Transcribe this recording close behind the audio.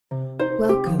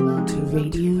Welcome to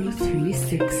Radio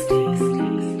 360,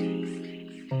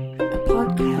 a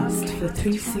podcast for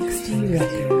 360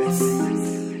 Records.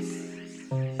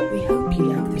 We hope you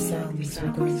like the sounds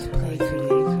we're going to play for you.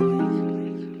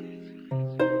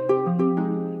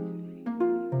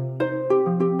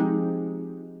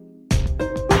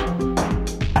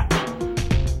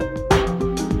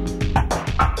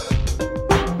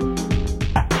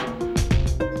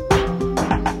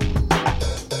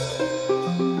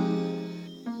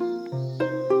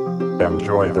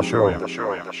 Enjoy the show.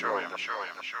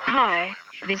 Hi,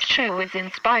 this show is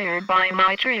inspired by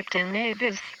my trip to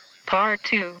Nevis, Part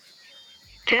 2.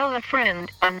 Tell a friend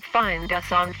and find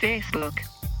us on Facebook.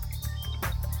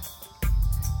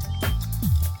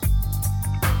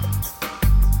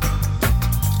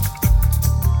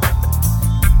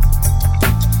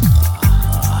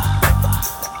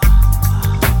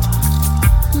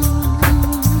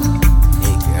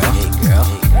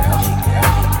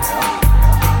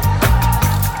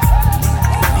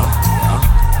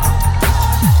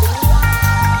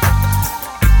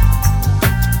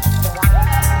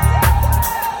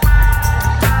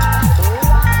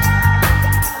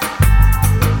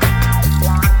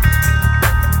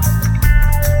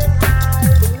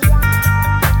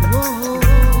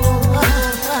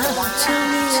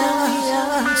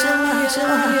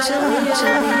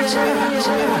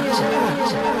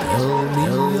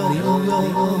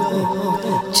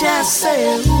 Just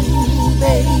say ooh,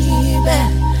 baby.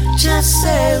 Just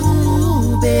say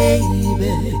ooh,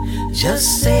 baby.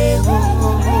 Just say ooh.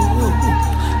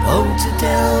 Won't you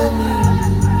tell me?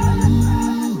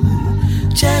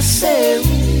 Just say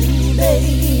ooh,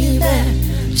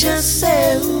 baby. Just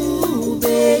say ooh,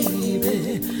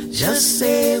 baby. Just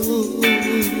say ooh.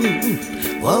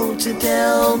 Won't you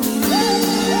tell me?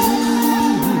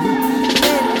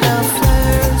 In the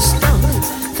first time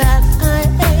that I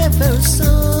ever saw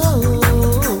you,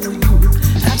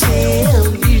 I tell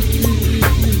you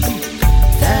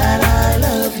that I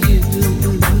love you.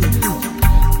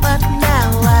 But now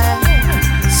I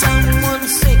hear someone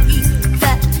say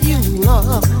that you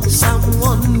love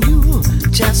someone new.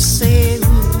 Just say ooh,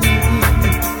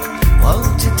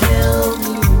 won't you tell me?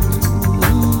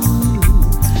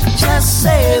 Just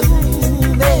say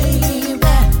ooh,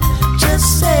 baby. Just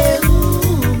say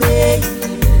ooh,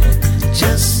 baby.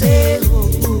 Just say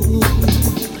ooh.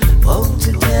 Won't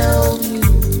you tell me?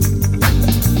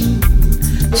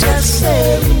 Just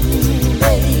say ooh,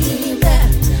 baby.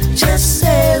 Just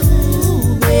say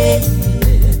ooh, baby.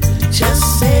 Just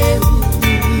say ooh.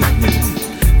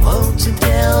 Won't you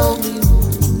tell me?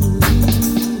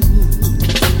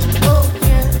 Oh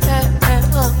yeah,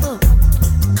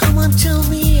 come on, tell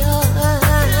me, oh my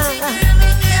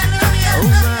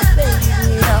baby,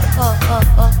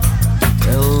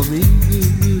 tell me.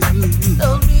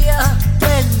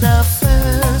 When the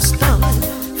first time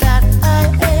that I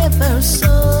ever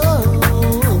saw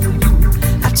you,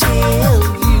 I tell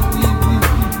you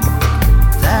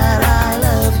that I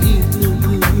love you.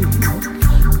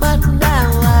 But now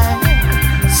I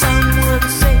hear someone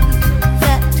say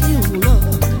that you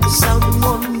love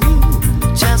someone new.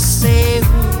 Just say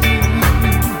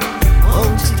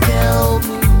won't you tell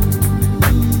me?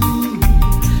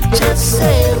 Just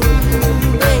say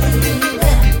baby.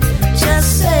 Just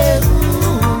say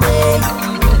baby.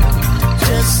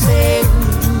 Just say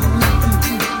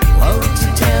won't you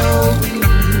tell me?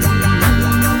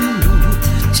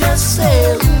 Just say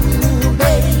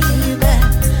baby.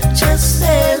 Just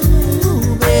say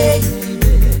baby.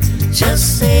 Just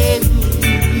say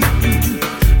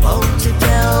won't you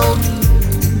tell me?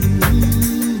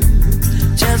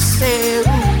 Just say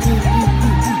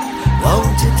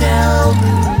won't you tell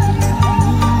me?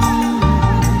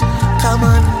 Come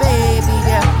on, baby,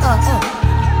 yeah.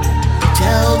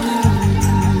 Tell me,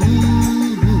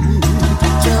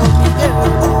 girl,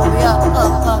 yeah.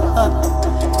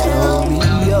 Tell me,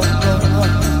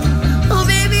 oh,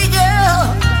 baby girl,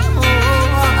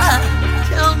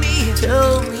 tell me,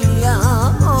 tell me,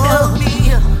 tell me.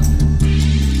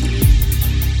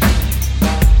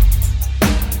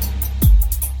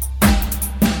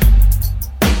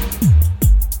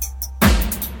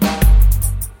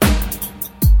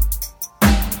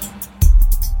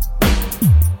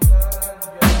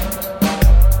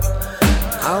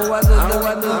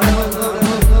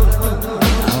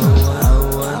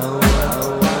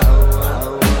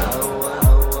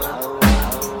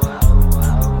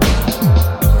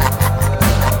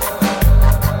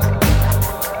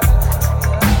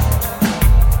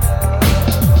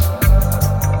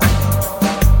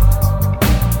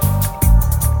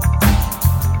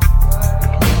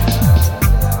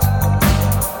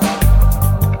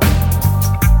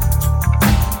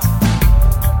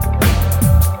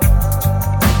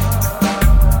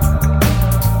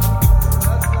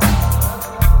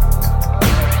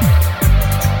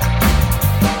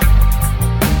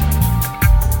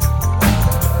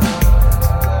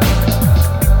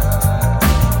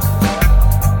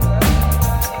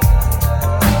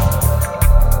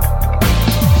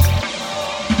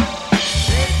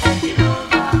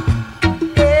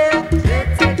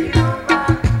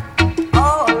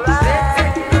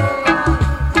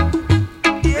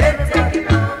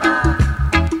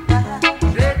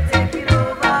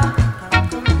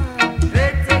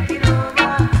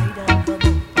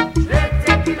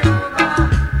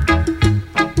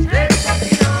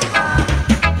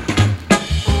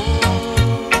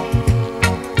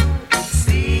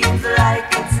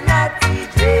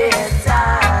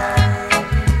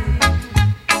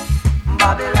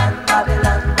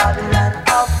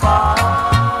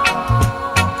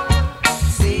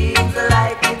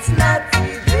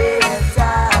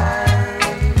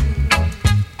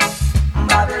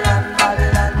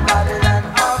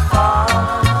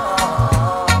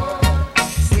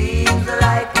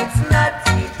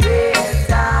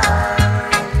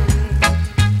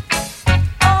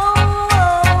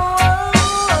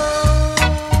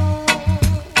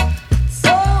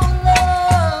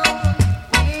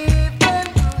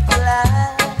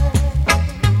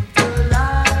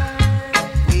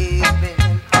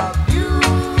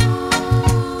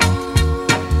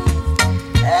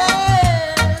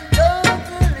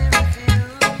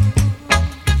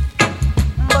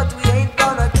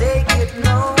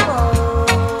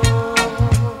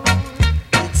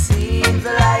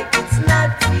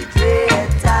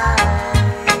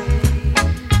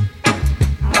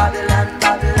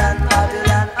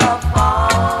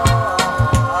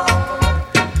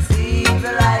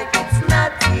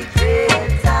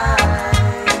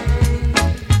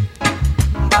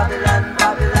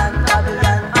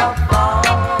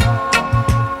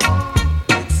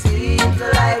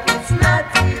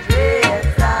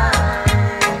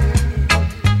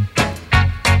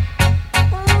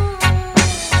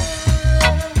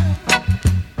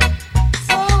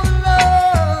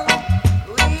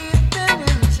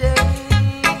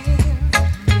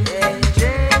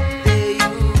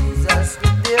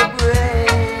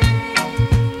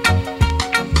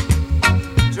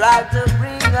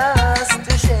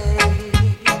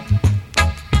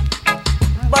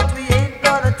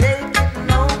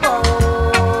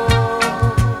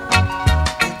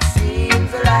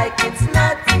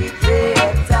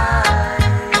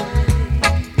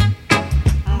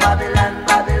 Babylon,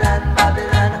 Babylon,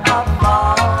 Babylon, how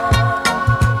far?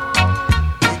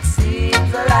 It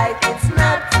seems like it's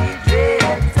not the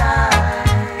dread time.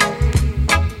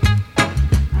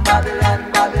 Babylon,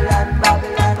 Babylon,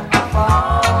 Babylon, how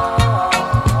far?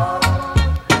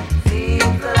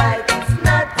 Seems like it's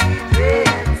not the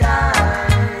dread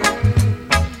time.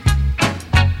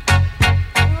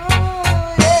 Oh,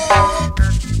 yeah.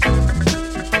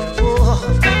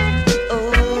 Oh,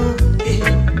 yeah.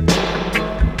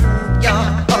 Yeah.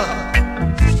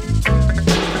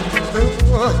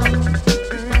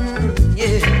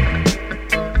 Yeah.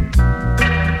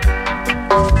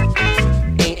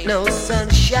 Ain't no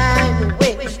sunshine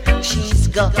when she's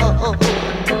gone.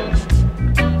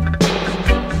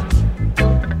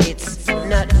 It's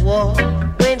not warm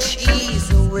when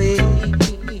she's away.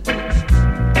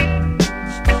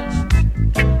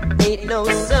 Ain't no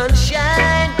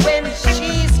sunshine when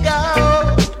she's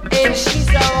gone, and she's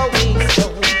always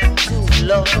gone too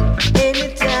long.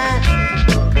 Anytime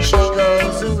she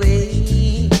goes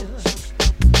away,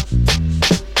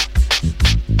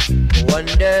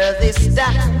 wonder this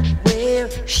time where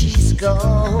she's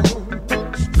gone.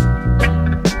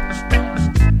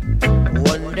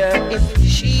 Wonder if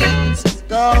she's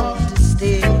going to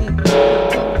stay.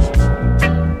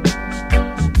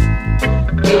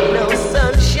 Ain't no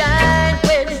sunshine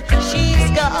when she's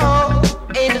gone,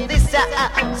 and this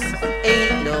house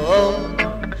ain't no home.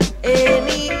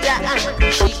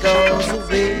 Anytime she goes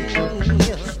away.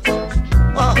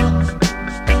 Oh.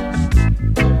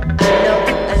 I know,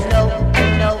 I know, I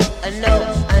know, I know,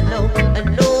 I know, I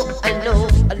know, I know,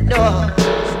 I know.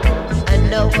 I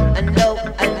know, I know,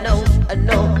 I know, I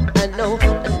know, I know,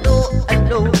 I know, I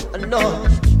know, I know.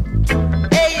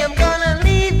 Hey, I'm gonna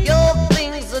leave your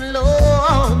things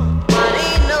alone. But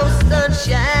ain't no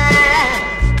sunshine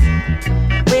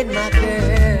when my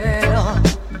girl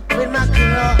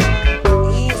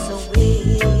is away.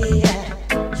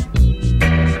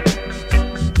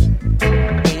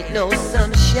 Ain't no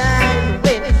sunshine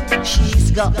when she's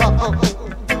gone.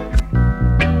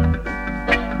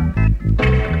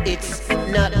 It's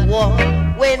not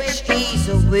warm when she's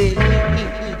away.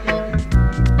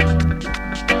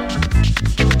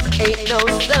 Ain't no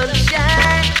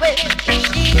sunshine when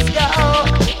she's gone.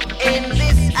 In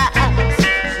this house,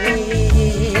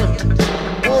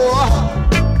 oh,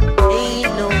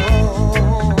 ain't no,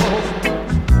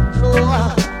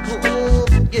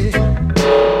 yeah,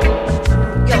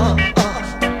 yeah.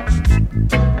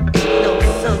 Ain't no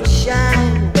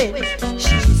sunshine when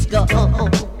she's gone.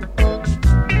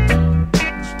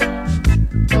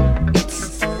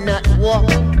 It's not warm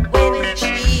when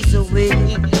she's away.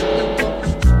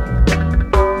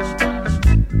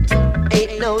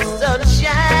 Ain't no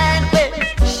sunshine when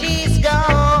she's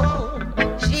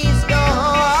gone. She's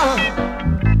gone.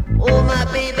 Oh, my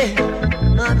baby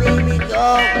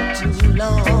gone too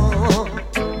long.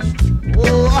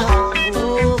 Oh,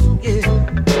 oh, yeah.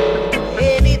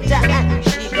 Anytime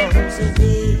she goes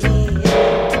away,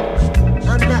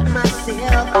 I'm not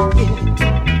myself, yeah.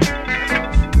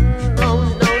 No,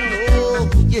 no, no,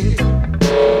 yeah.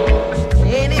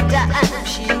 Anytime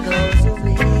she goes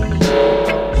away,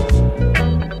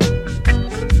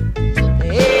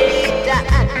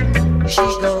 anytime she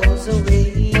goes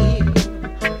away,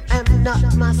 I'm not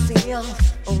myself,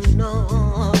 oh no.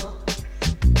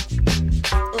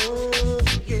 Oh,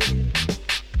 yeah.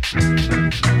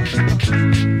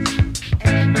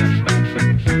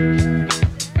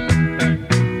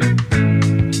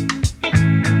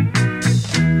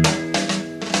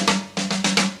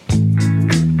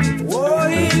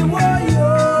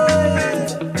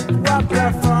 What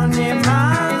a funny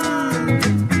man.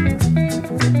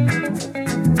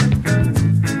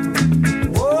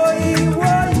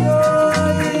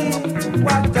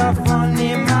 What a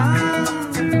funny man.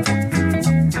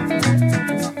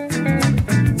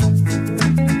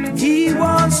 He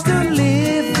wants to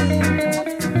live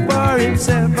for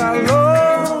himself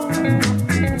alone.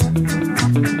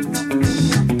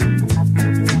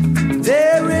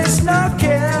 There is no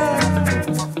care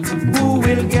who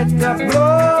will get the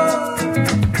blow.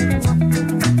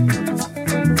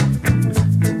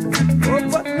 Oh,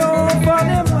 but no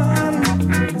funny man,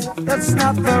 that's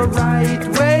not the right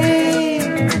way.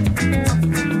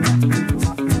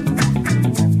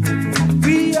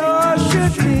 We all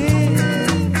should live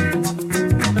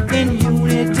in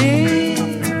unity,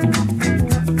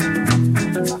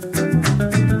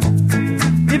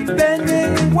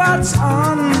 depending what's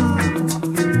on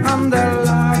the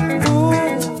line.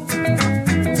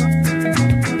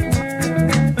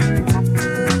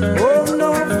 Oh,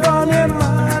 no funny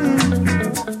man,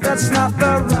 that's not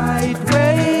the right way.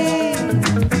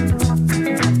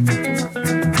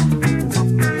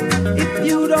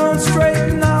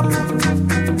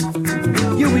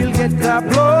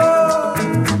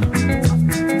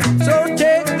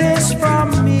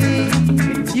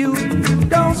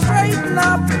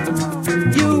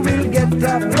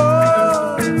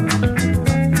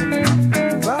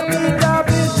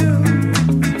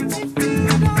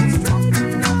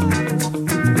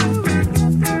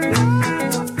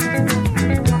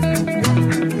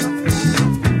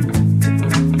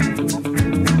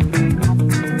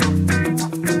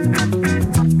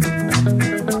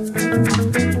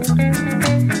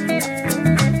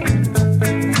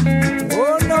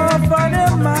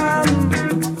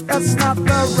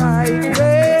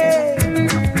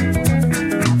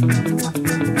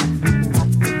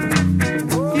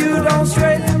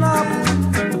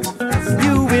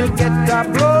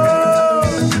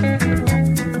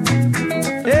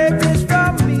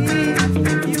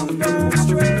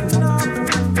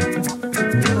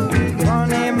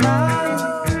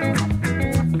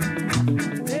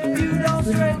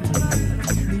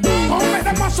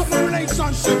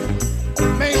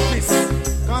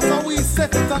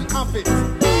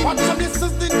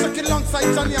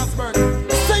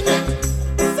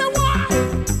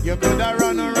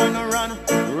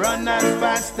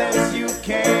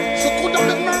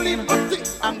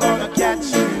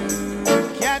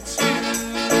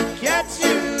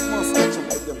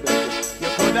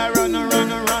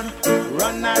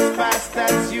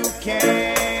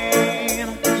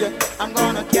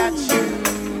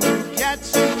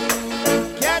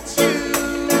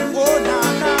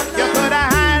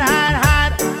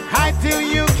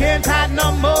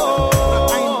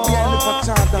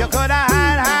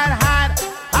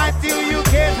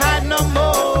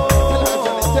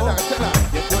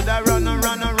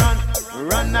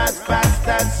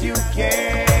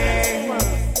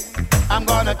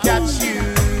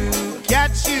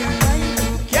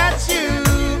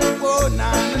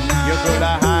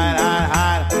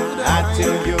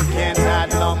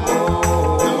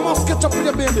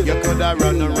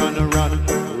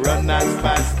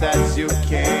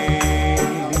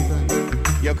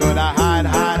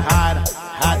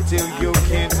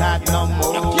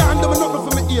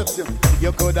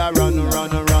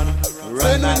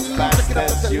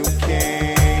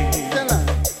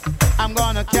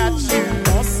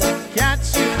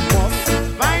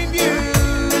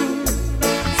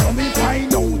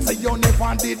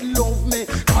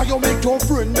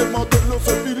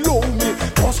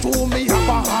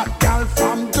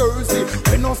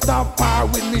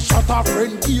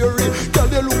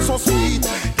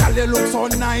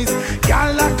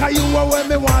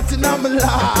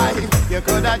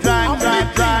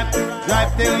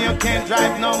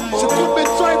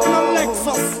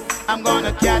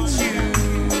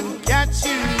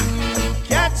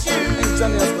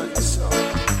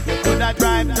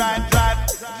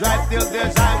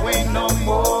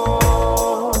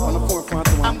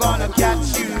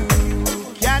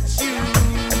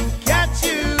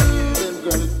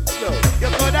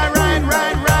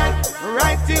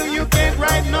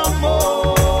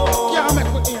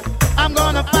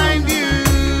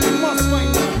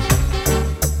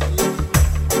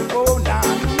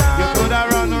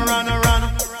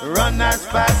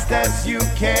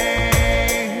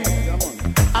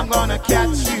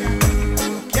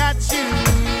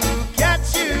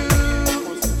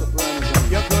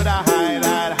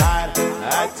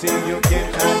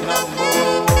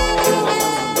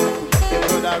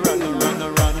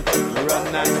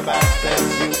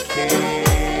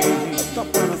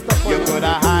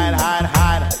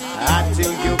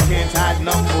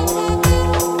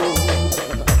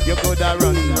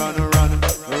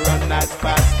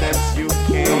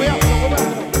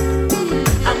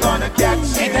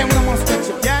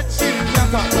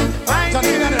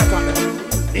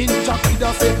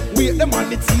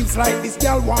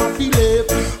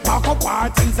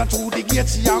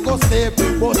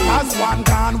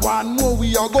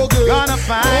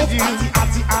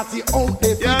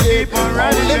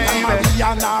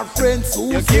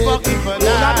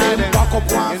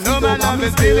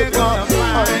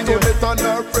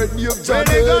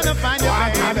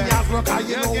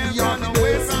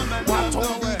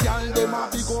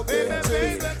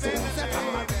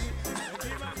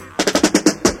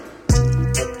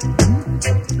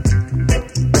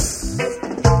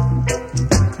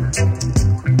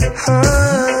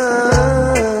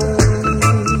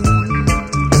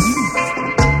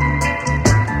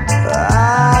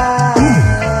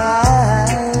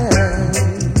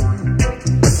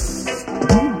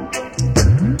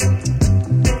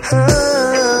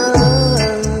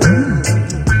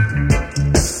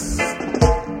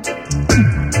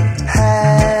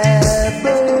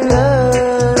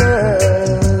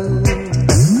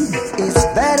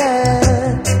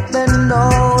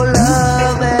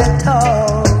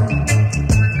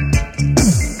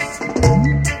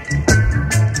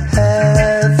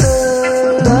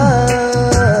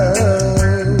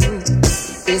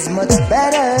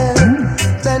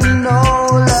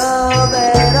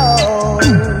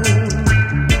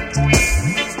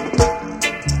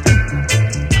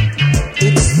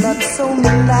 not so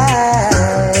nice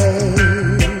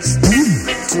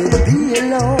to be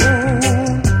alone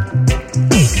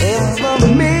in the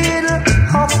middle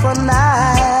of a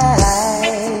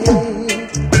night.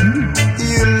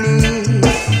 You need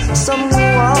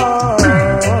someone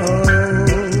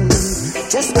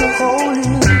just to hold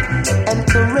you and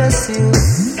caress you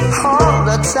all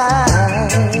the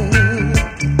time,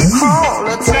 all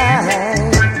the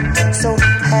time. So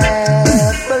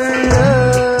half a love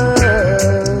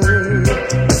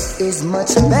is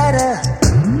much better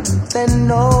than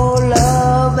no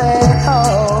love at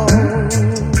all.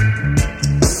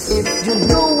 If you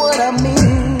know what I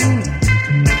mean,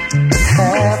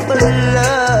 half a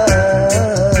love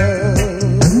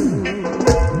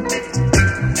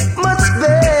much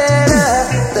better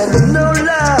than no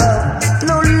love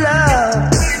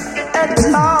at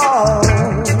all.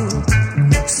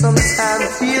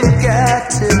 Sometimes you've got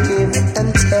to give and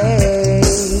take.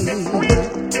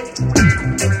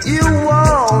 You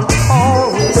won't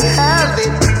always have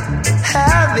it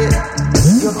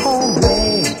your whole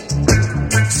way.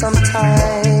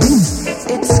 Sometimes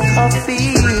it's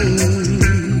coffee,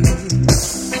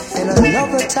 and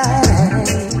another time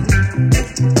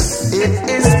it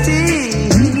is tea.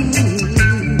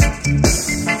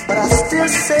 But I still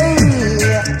say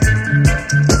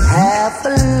half a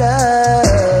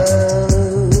love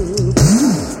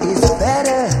is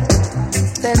better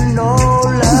than no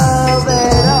love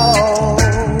at all.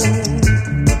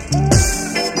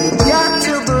 You got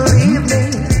to believe me,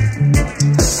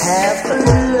 half a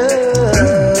love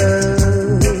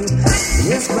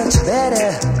is much better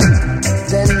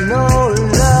than no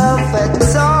love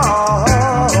at all.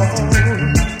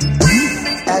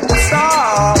 At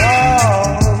all.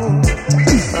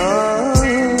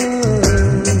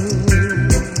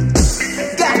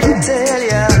 Gotta tell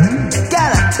ya.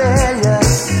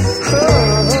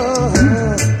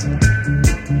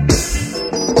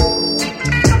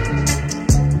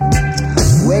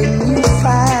 When you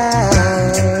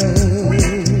find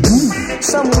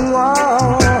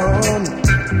someone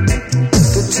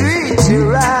to treat you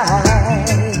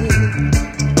right,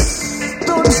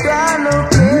 don't try no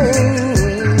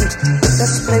games,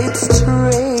 just play it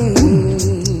straight.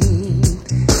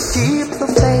 Keep the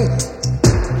faith,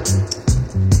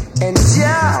 and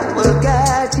Jah will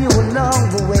guide you along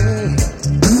the way.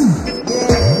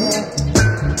 Yeah,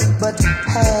 but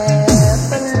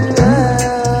half a love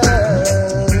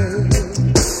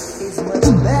is much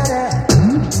better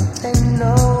than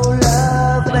no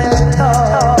love at all.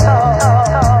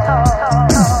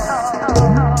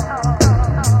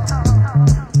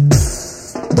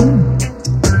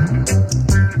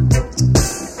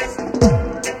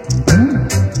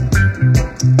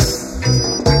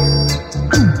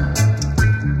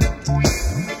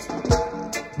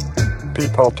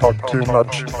 People talk too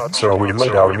much, so we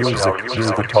let our music do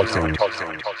the talking.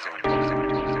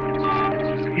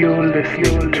 You're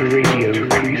listening to Radio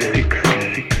 360.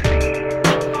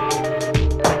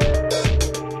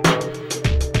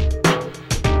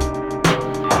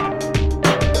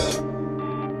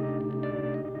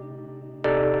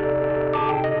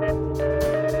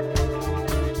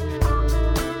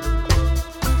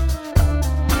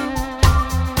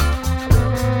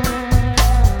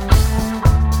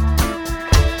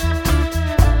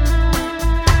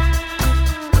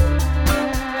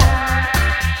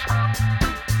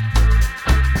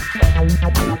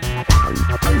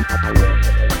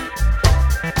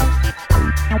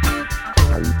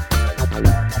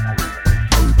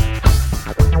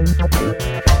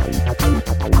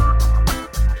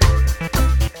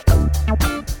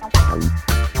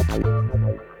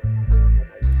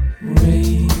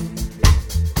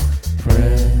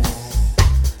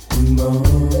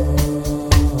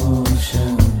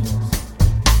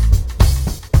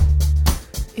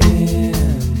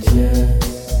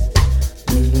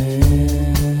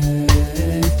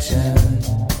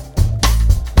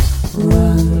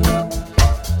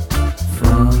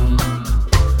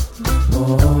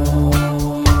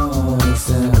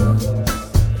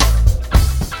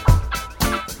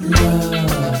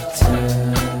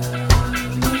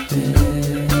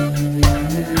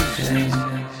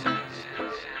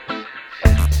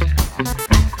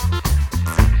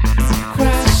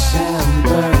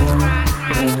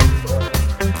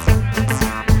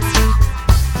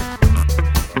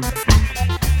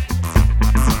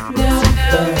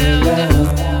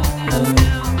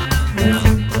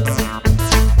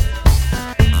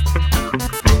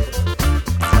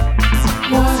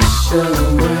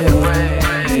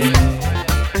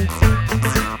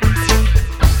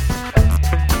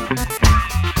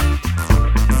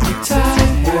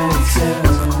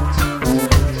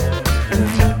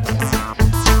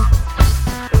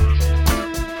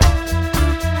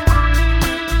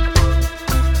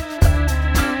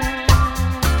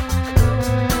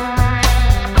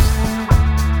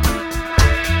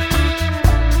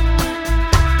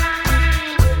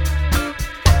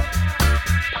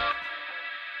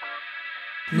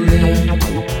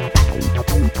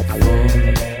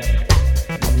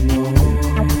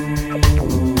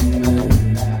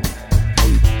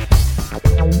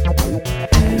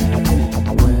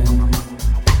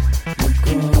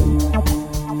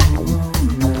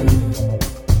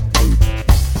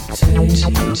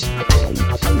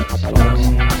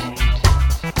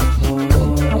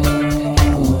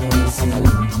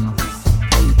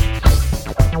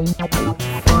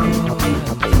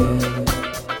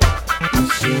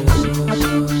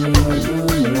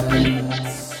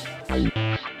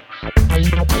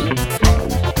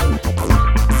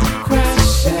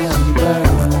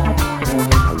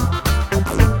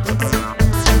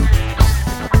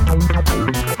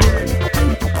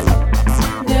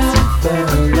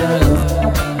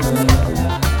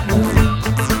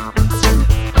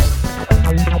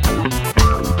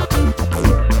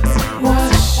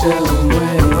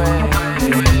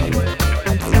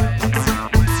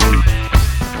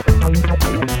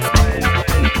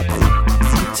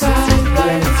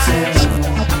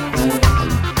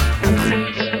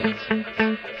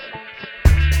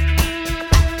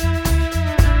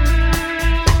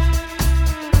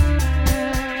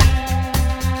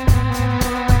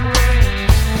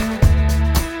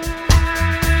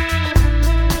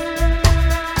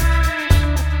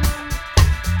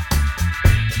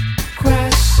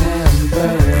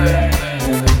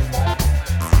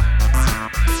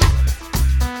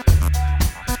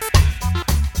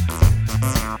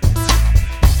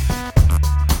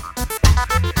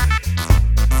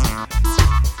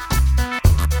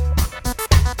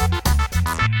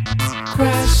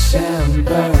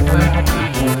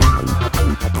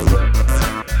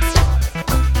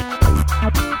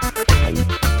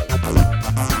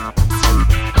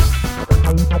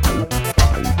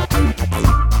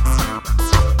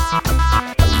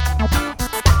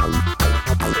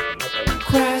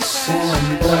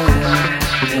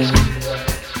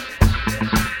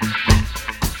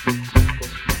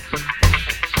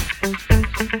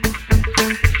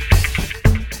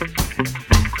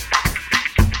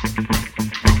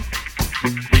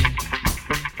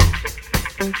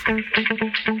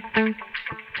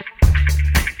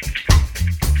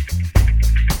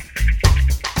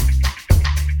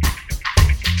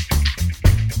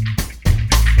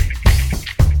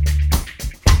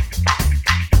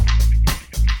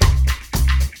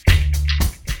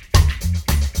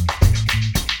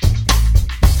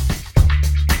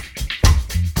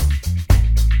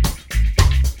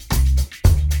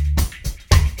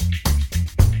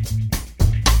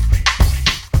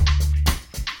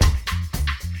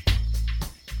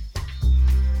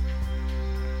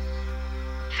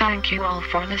 Thank you all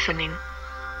for listening.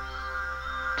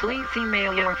 Please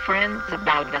email your friends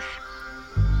about us.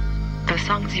 The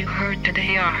songs you heard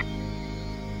today are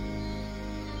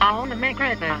Alma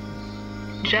Magreta,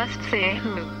 Just Say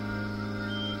Who,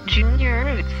 Junior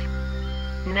Roots,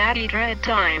 Natty Dread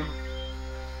Time,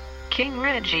 King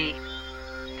Reggie,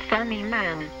 Funny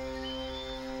Man,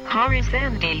 Horace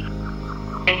Andy,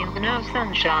 Ain't No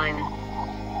Sunshine,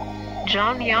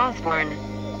 Johnny Osborne,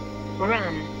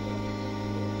 Run,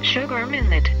 Sugar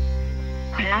Minute,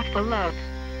 Half a Love,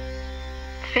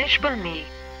 Fish Bunny,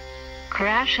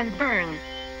 Crash and Burn,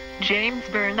 James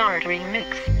Bernard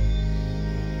Remix.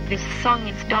 This song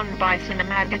is done by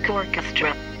Cinematic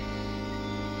Orchestra.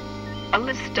 A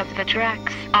list of the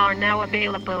tracks are now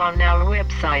available on our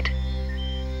website,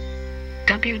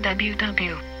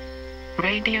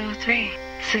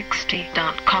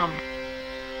 www.radio360.com.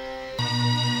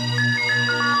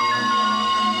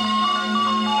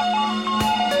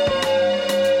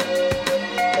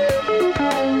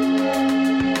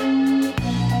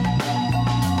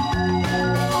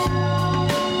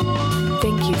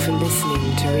 Thank you for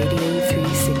listening to Radio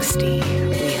 360.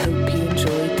 We hope you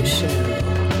enjoyed the show.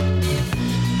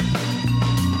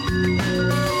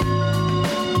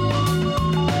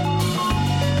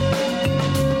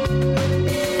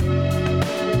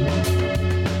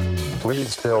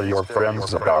 Please tell your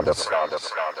friends about us.